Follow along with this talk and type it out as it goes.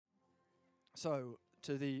So,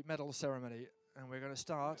 to the medal ceremony, and we're going to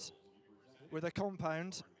start with a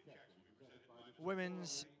compound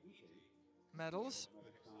women's medals.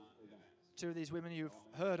 Two of these women you've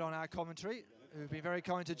heard on our commentary, who've been very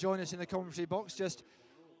kind to join us in the commentary box just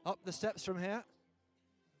up the steps from here.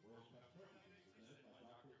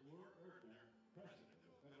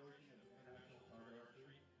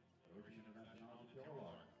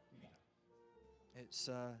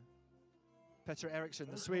 It's Petra Eriksson,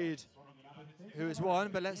 the Swede, who has won,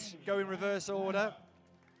 but let's go in reverse order.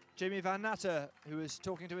 Jimmy Van Natter, who was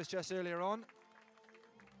talking to us just earlier on,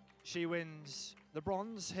 she wins the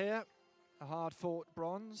bronze here, a hard-fought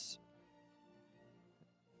bronze.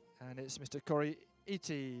 And it's Mr. Corey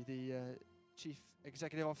Iti, the Chief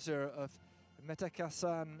Executive Officer of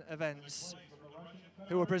Meteksan Events,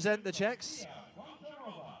 who will present the checks.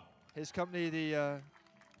 His company, the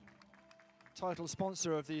title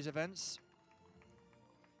sponsor of these events.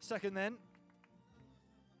 Second then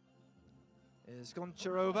is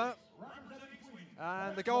Goncharova,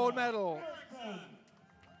 and the gold medal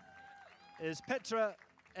is Petra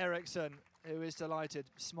Eriksson, who is delighted,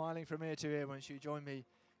 smiling from ear to ear when she joined me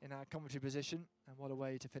in our commentary position. And what a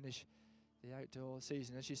way to finish the outdoor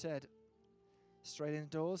season. As she said, straight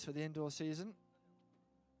indoors for the indoor season.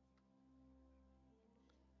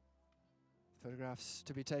 Photographs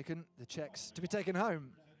to be taken, the checks to be taken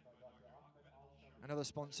home. Another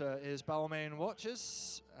sponsor is Balmain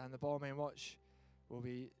Watches, and the Balmain watch will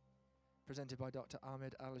be presented by Dr.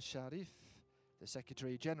 Ahmed Al-Sharif, the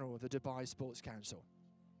Secretary General of the Dubai Sports Council.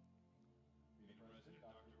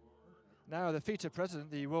 Now the FITA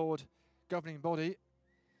President, the World Governing Body.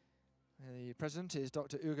 The President is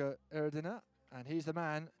Dr. Ugo Erdiner, and he's the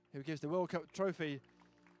man who gives the World Cup trophy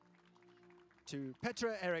to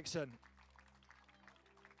Petra Eriksson.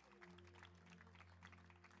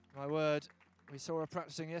 My word, we saw her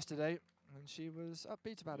practicing yesterday, and she was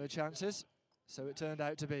upbeat about her chances, so it turned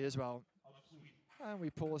out to be as well. And we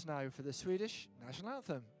pause now for the Swedish national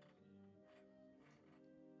anthem.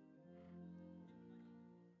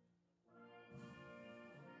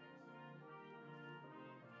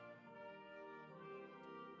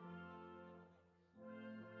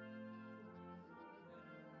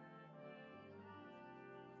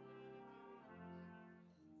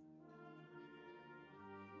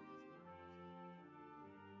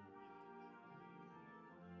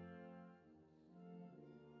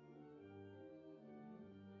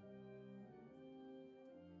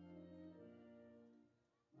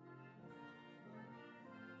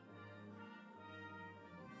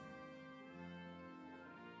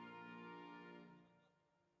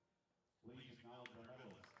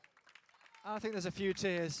 I think there's a few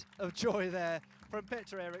tears of joy there from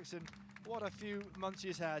Petra Eriksson. What a few months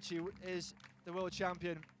she's had. She is the world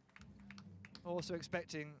champion, also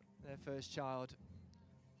expecting their first child.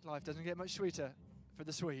 Life doesn't get much sweeter for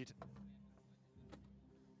the Swede.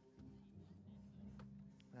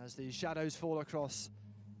 As the shadows fall across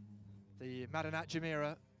the Madanat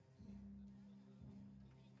Jumeirah,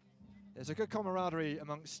 there's a good camaraderie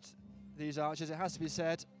amongst these archers, it has to be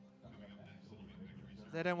said.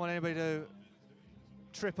 They don't want anybody to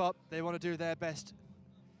trip up. They want to do their best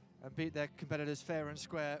and beat their competitors fair and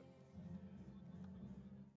square.